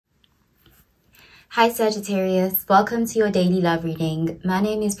Hi Sagittarius, welcome to your daily love reading. My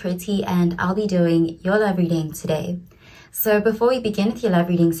name is Pretty and I'll be doing your love reading today. So before we begin with your love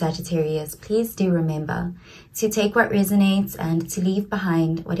reading, Sagittarius, please do remember to take what resonates and to leave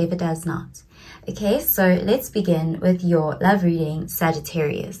behind whatever does not. Okay, so let's begin with your love reading,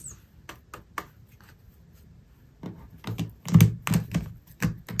 Sagittarius.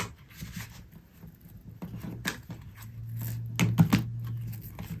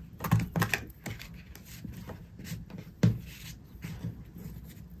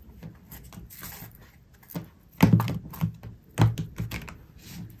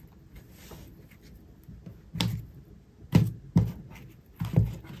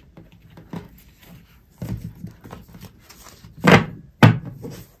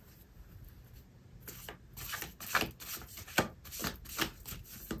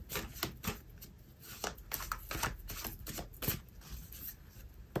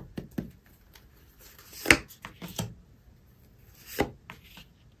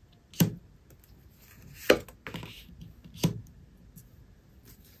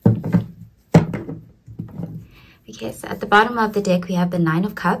 Okay, so at the bottom of the deck, we have the Nine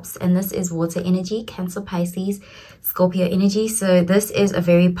of Cups, and this is water energy, Cancer, Pisces, Scorpio energy. So this is a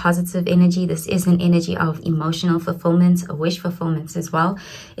very positive energy. This is an energy of emotional fulfillment, a wish fulfillment as well.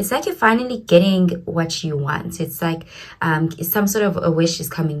 It's like you're finally getting what you want. It's like some sort of a wish is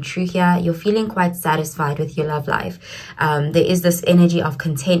coming true here. You're feeling quite satisfied with your love life. There is this energy of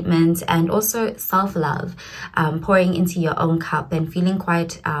contentment and also self-love, pouring into your own cup and feeling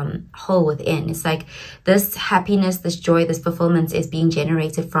quite whole within. It's like this happiness, this joy, this fulfillment is being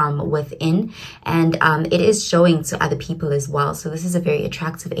generated from within, and it is showing to other people as well. So this is a very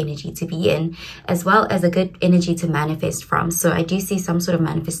attractive energy to be in, as well as a good energy to manifest from. So I do see some sort of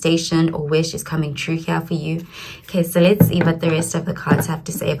manifestation or wish is coming true here for you. Okay, so let's see what the rest of the cards have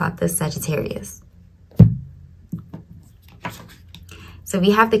to say about this, Sagittarius. So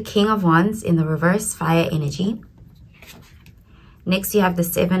we have the King of Wands in the reverse, fire energy. Next, you have the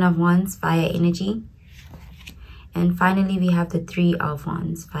Seven of Wands, fire energy. And finally, we have the Three of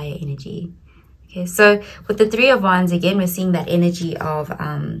Wands, fire energy. Okay, so with the Three of Wands, again, we're seeing that energy of,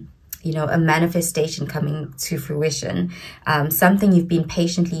 you know, a manifestation coming to fruition. Something you've been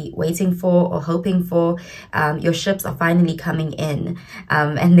patiently waiting for or hoping for. Your ships are finally coming in.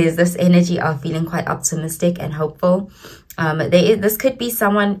 And there's this energy of feeling quite optimistic and hopeful. This could be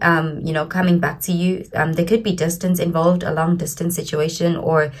someone, you know, coming back to you. There could be distance involved, a long distance situation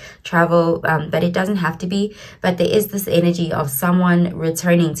or travel, but it doesn't have to be. But there is this energy of someone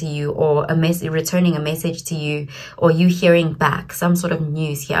returning to you, or returning a message to you, or you hearing back some sort of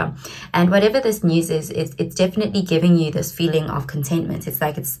news here. And whatever this news is, it's definitely giving you this feeling of contentment. It's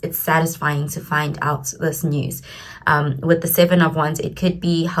like it's satisfying to find out this news. With the Seven of Wands, it could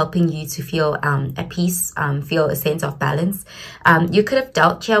be helping you to feel at peace, feel a sense of balance. You could have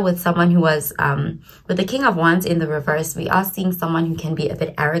dealt here with someone who was, with the King of Wands in the reverse, we are seeing someone who can be a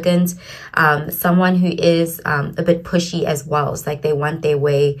bit arrogant, someone who is a bit pushy as well. It's like they want their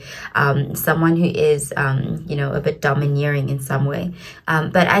way, someone who is, you know, a bit domineering in some way.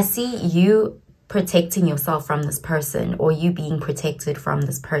 But I see you protecting yourself from this person, or you being protected from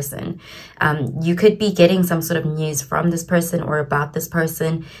this person. You could be getting some sort of news from this person or about this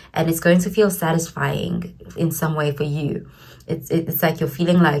person, and it's going to feel satisfying in some way for you. It's like you're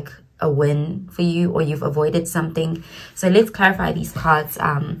feeling like a win for you, or you've avoided something. So let's clarify these cards,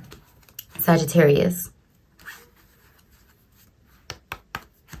 Sagittarius.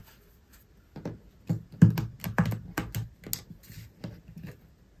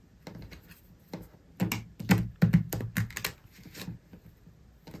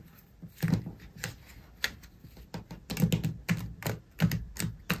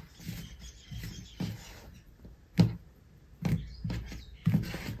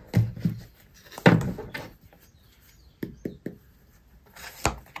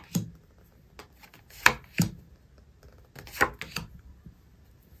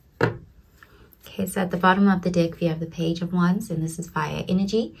 Okay, so at the bottom of the deck, we have the Page of Wands, and this is fire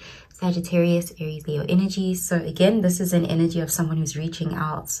energy, Sagittarius, Aries, Leo energy. So again, this is an energy of someone who's reaching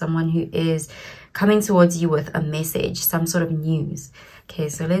out, someone who is coming towards you with a message, some sort of news. Okay,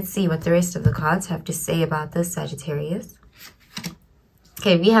 so let's see what the rest of the cards have to say about this, Sagittarius.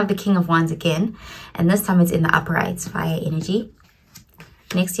 Okay, we have the King of Wands again, and this time it's in the uprights, fire energy.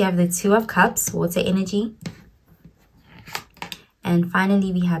 Next, you have the Two of Cups, water energy. And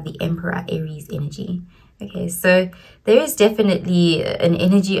finally, we have the Emperor, Aries energy. Okay, so there is definitely an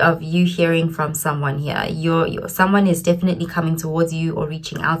energy of you hearing from someone here. Someone is definitely coming towards you or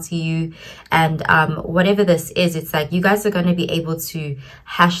reaching out to you. And whatever this is, it's like you guys are going to be able to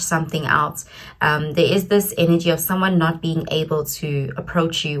hash something out. There is this energy of someone not being able to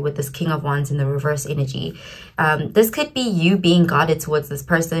approach you with this King of Wands in the reverse energy. This could be you being guarded towards this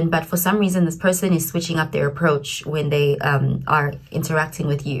person, but for some reason, this person is switching up their approach when they are interacting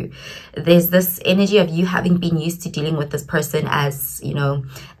with you. There's this energy of you having been used to dealing with this person as, you know,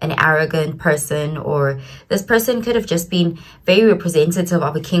 an arrogant person, or this person could have just been very representative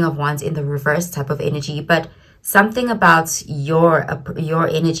of a King of Wands in the reverse type of energy, but something about your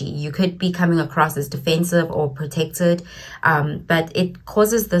energy, you could be coming across as defensive or protected, but it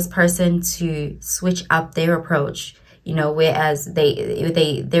causes this person to switch up their approach, you know, whereas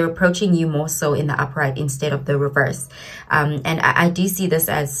they're approaching you more so in the upright instead of the reverse. And I do see this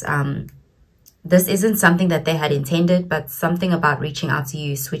as this isn't something that they had intended, but something about reaching out to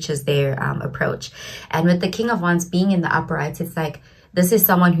you switches their approach. And with the King of Wands being in the upright, it's like this is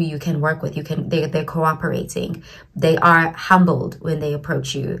someone who you can work with. They're cooperating. They are humbled when they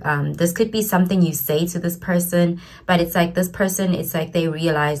approach you. This could be something you say to this person, but it's like this person, it's like they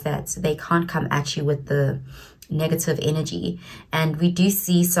realize that they can't come at you with the negative energy. And we do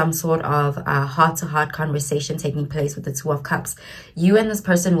see some sort of heart-to-heart conversation taking place with the Two of Cups. You and this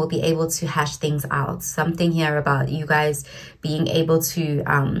person will be able to hash things out. Something here about you guys being able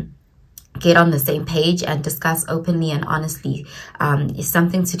to get on the same page and discuss openly and honestly is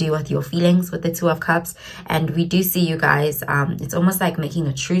something to do with your feelings with the Two of Cups. And we do see you guys, it's almost like making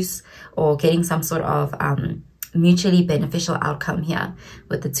a truce or getting some sort of mutually beneficial outcome here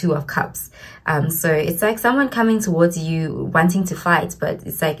with the Two of Cups. So it's like someone coming towards you wanting to fight, but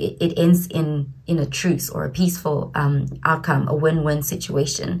it's like it ends in a truce or a peaceful outcome, a win-win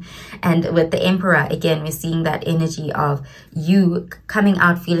situation. And with the Emperor, again, we're seeing that energy of you coming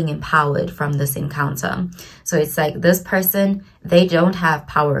out feeling empowered from this encounter. So it's like this person, they don't have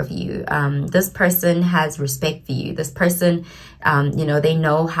power of you. This person has respect for you. This person, you know, they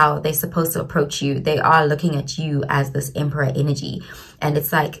know how they're supposed to approach you. They are looking at you as this Emperor energy. And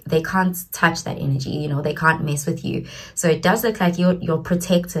it's like they can't touch that energy, you know, they can't mess with you. So it does look like you're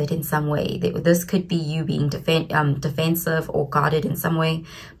protected in some way. This could be you being defensive or guarded in some way.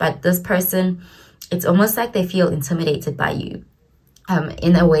 But this person, it's almost like they feel intimidated by you.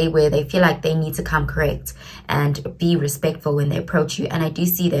 In a way where they feel like they need to come correct and be respectful when they approach you. And I do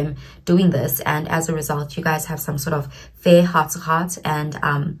see them doing this. And as a result, you guys have some sort of fair heart-to-heart. And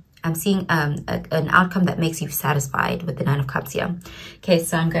I'm seeing an outcome that makes you satisfied with the Nine of Cups here. Okay,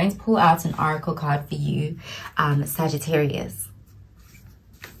 so I'm going to pull out an oracle card for you, Sagittarius.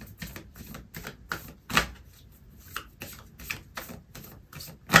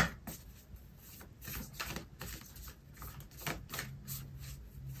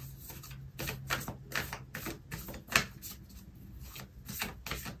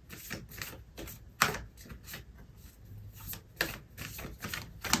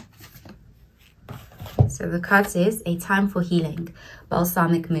 So the card says, a time for healing,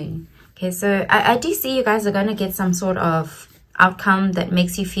 balsamic moon. Okay, so I do see you guys are going to get some sort of outcome that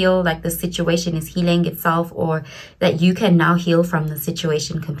makes you feel like the situation is healing itself, or that you can now heal from the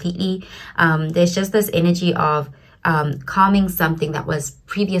situation completely. There's just this energy of calming something that was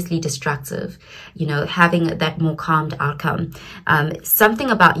previously destructive, you know, having that more calmed outcome.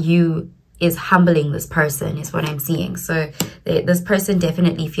 Something about you is humbling this person is what I'm seeing. So this person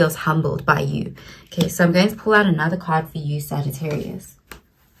definitely feels humbled by you. Okay, so I'm going to pull out another card for you, Sagittarius.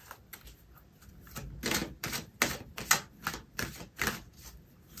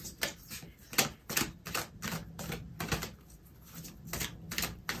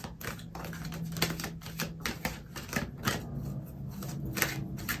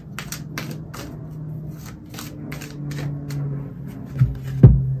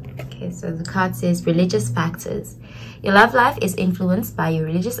 So the card says religious factors. Your love life is influenced by your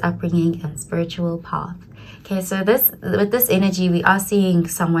religious upbringing and spiritual path. Okay, so with this energy, we are seeing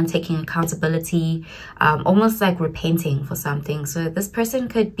someone taking accountability, almost like repenting for something. So this person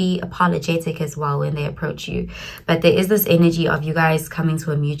could be apologetic as well when they approach you. But there is this energy of you guys coming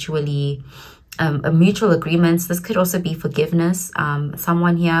to a mutual agreement. This could also be forgiveness.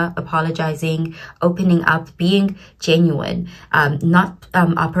 Someone here apologizing, opening up, being genuine, not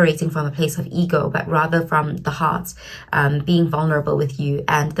operating from a place of ego, but rather from the heart, being vulnerable with you.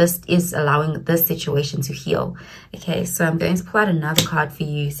 And this is allowing this situation to heal. Okay, so I'm going to pull out another card for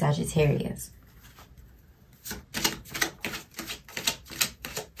you, Sagittarius.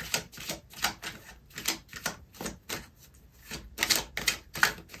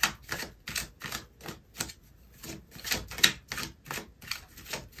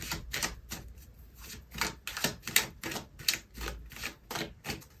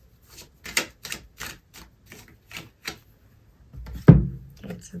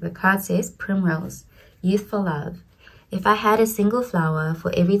 the card says Primrose, youthful love. If I had a single flower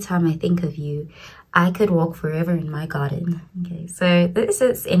for every time I think of you, I could walk forever in my garden. Okay, so this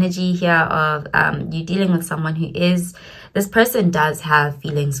is energy here of you dealing with someone who is, this person does have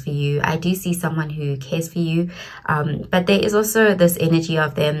feelings for you. I do see someone who cares for you, but there is also this energy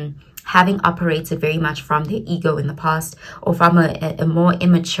of them having operated very much from their ego in the past, or from a more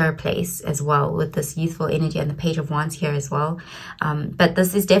immature place as well, with this youthful energy and the Page of Wands here as well. But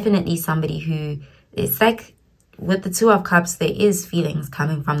this is definitely somebody who, it's like, with the Two of Cups, there is feelings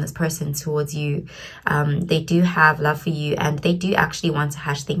coming from this person towards you. They do have love for you, and they do actually want to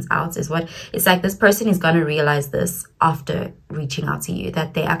hash things out, is what it's like. This person is going to realize this after reaching out to you,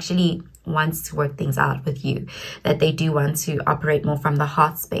 that they actually want to work things out with you, that they do want to operate more from the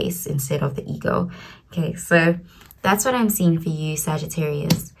heart space instead of the ego. Okay, so that's what I'm seeing for you,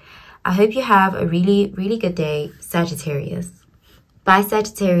 Sagittarius. I hope you have a really, really good day, Sagittarius. Bye,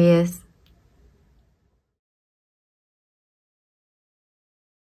 Sagittarius.